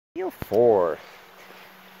4.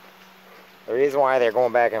 The reason why they're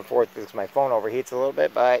going back and forth is my phone overheats a little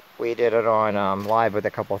bit, but we did it on live with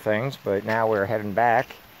a couple things, but now we're heading back.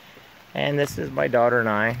 And this is my daughter and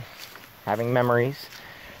I having memories.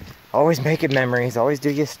 Always making memories. Always do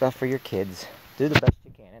your stuff for your kids. Do the best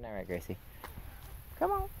you can. Isn't that right, Gracie?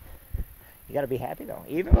 Come on. You got to be happy, though.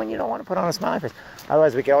 Even when you don't want to put on a smiley face.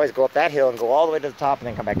 Otherwise, we can always go up that hill and go all the way to the top and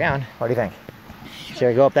then come back down. What do you think? Sure. Should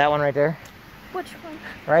we go up that one right there? Which one?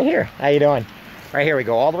 Right here. How you doing? Right here. We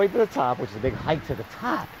go all the way to the top, which is a big hike to the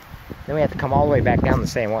top. Then we have to come all the way back down the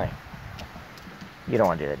same way. You don't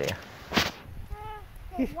want to do that,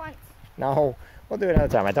 do you? Once. No. We'll do it another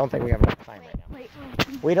time. I don't think we have enough time right now. Wait.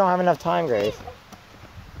 We don't have enough time, Grace.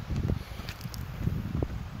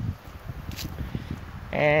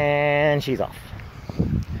 And she's off.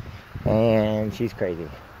 And she's crazy.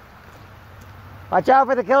 Watch out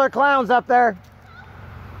for the killer clowns up there.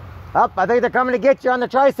 Up, I think they're coming to get you on the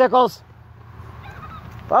tricycles.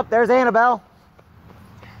 Up, there's Annabelle.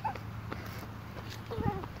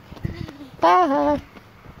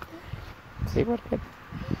 See what I did?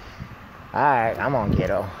 Alright, I'm on,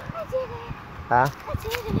 kiddo. I did it. Huh?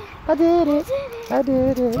 I did it. I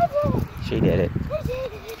did it. I did it. I did it. She did it. I did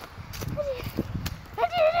it. I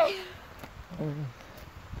did it.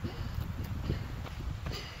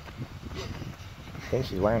 I think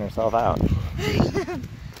she's wearing herself out.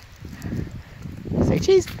 Say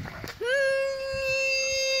cheese.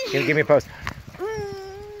 Give me a post.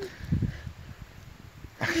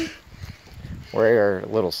 We're a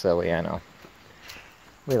little silly, I know.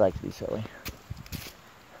 We like to be silly.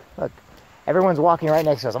 Look, everyone's walking right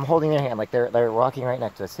next to us. I'm holding their hand like they're walking right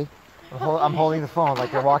next to us. See? I'm holding the phone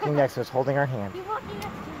like they're walking next to us, holding our hand. You're walking next to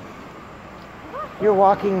me. You're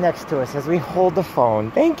walking next to us as we hold the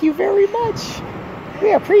phone. Thank you very much.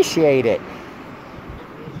 We appreciate it.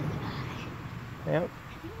 Yep.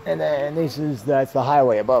 And then that's the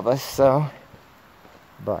highway above us, so.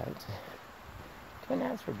 But couldn't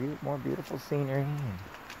ask for more beautiful scenery and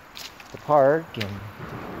the park and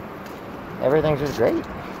everything's just great.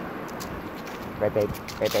 Right, babe?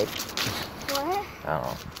 Right, babe? What?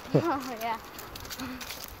 Oh. Oh, yeah.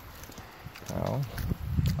 Oh.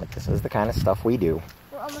 But this is the kind of stuff we do.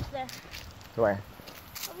 We're almost there. Where?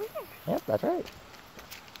 Over here. Yep, that's right.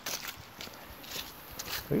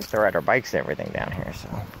 We used to ride our bikes and everything down here, so.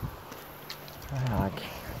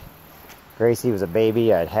 Gracie was a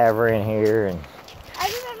baby. I'd have her in here, and I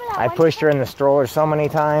remember that I pushed her in the stroller so many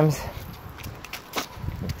times.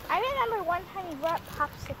 I remember one time you brought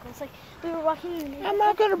popsicles. Like, we were walking in the neighborhood. I'm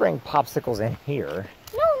not going to bring popsicles in here.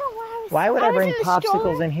 No, Why would I bring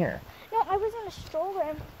popsicles in here? No, I was in a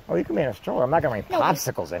stroller. Oh, you can be in a stroller. I'm not going to bring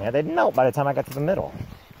popsicles in here. They'd melt by the time I got to the middle.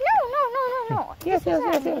 No. Yes.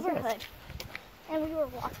 And we were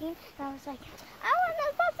walking, and I was like, I want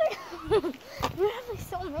that popsicle. We would have like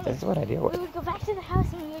so many. This is what I deal with. We would go back to the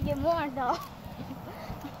house and we would get more, though.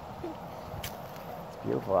 It's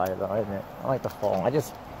beautiful out here, though, isn't it? I like the fall.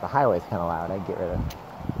 The highway's kind of loud. I get rid of it.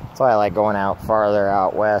 That's why I like going out farther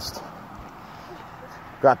out west.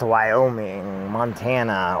 Got to Wyoming,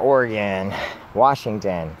 Montana, Oregon,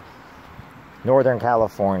 Washington, Northern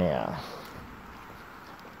California.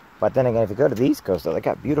 But then again, if you go to the East Coast, though, they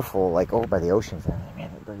got beautiful, like over by the oceans.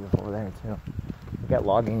 Man, they're beautiful over there too. We got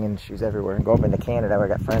logging industries everywhere. And go up into Canada, where I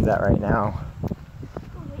got friends out right now.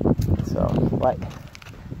 So, what?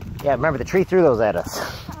 Yeah, remember the tree threw those at us.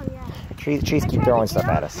 Oh yeah. The trees keep throwing stuff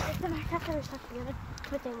at us. I thought they were stuck together,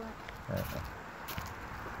 but they weren't.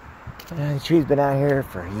 The tree's been out here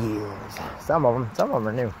for years. Some of them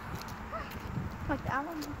are new. Like that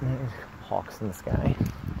one? There's hawks in the sky.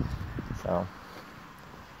 So.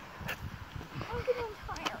 I'm getting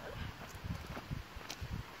tired.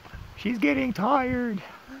 She's getting tired.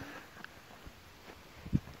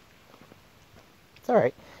 It's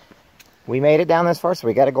alright. We made it down this far, so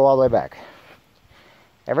we got to go all the way back.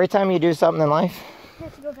 Every time you do something in life, You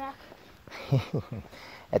have to go back.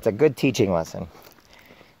 it's a good teaching lesson.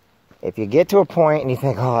 If you get to a point and you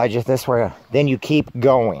think, oh, this way, then you keep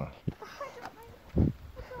going.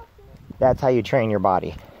 That's how you train your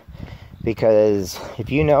body. Because if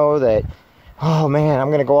you know that, oh man, I'm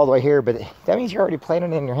going to go all the way here, but that means you're already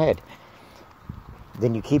planning it in your head.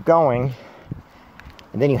 Then you keep going,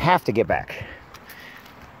 and then you have to get back.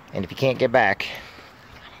 And if you can't get back,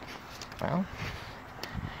 well,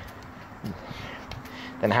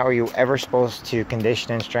 then how are you ever supposed to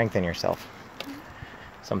condition and strengthen yourself?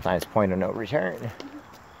 Sometimes point of no return.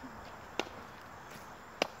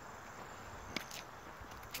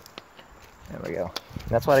 There we go. And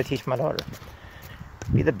that's what I teach my daughter.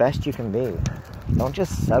 Be the best you can be. Don't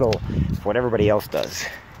just settle for what everybody else does.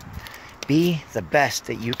 be the best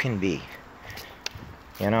that you can be.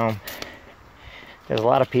 You know, there's a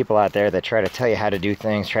lot of people out there that try to tell you how to do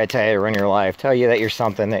things, try to tell you how to run your life, tell you that you're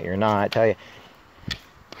something that you're not, tell you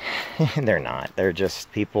they're not. They're just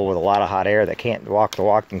people with a lot of hot air that can't walk the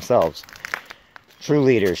walk themselves. True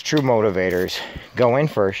leaders, true motivators go in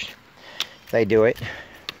first, they do it,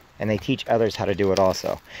 and they teach others how to do it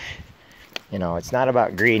also. You know, it's not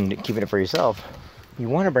about greed and keeping it for yourself. You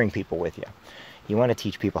want to bring people with you. You want to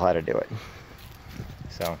teach people how to do it.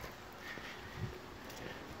 So,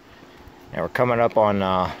 now we're coming up on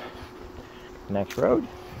next road.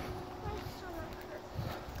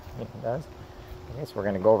 Yeah, it does. I guess we're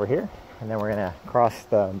going to go over here, and then we're going to cross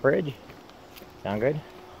the bridge. Sound good?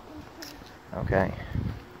 Okay.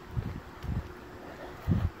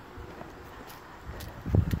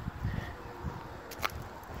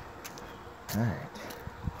 All right.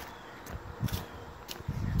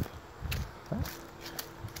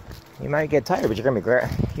 You might get tired, but you're going to be glad.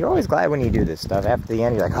 You're always glad when you do this stuff. After the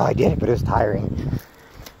end, you're like, oh, I did it, but it was tiring.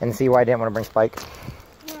 And see why I didn't want to bring Spike?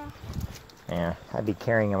 Yeah. Yeah, I'd be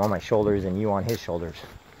carrying him on my shoulders and you on his shoulders.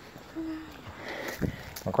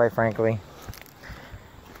 And quite frankly,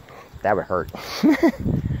 that would hurt.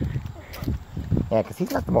 Yeah, because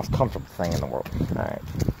he's not the most comfortable thing in the world. All right.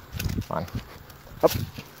 Come on. Up.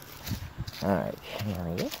 All right. There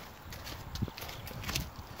we go.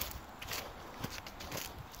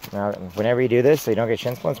 Now, whenever you do this, so you don't get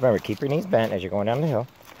shin splints, remember, keep your knees bent as you're going down the hill.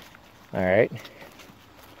 All right.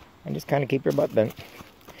 And just kind of keep your butt bent.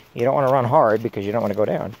 You don't want to run hard because you don't want to go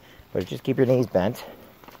down. But just keep your knees bent.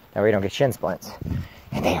 That way you don't get shin splints.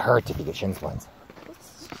 And they hurt if you get shin splints.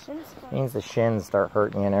 What's shin splints? It means the shins start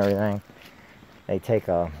hurting you and everything. They take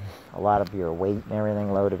a lot of your weight and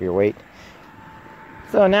everything, load of your weight.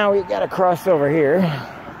 So now we've got to cross over here,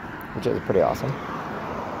 which is pretty awesome.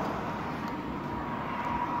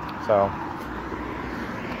 So,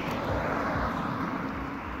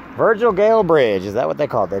 Virgil Gale Bridge, is that what they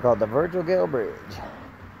call it? They call it the Virgil Gale Bridge.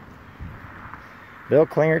 Bill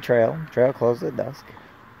Klinger Trail closed at dusk.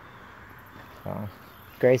 So,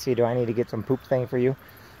 Gracie, do I need to get some poop thing for you?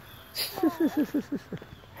 Alright,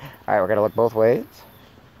 we're going to look both ways.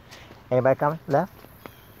 Anybody coming? Left?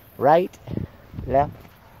 Right? Left?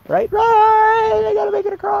 Right? Right! I got to make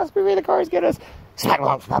it across before the cars get us. Smack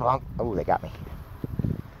along, smack along. Oh, they got me.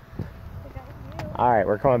 Alright,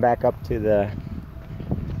 we're coming back up to the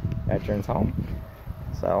veterans home.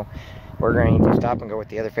 So, we're going to stop and go with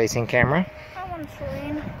the other facing camera. I want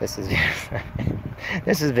to This is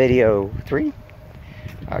this is video 3.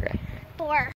 Okay. 4.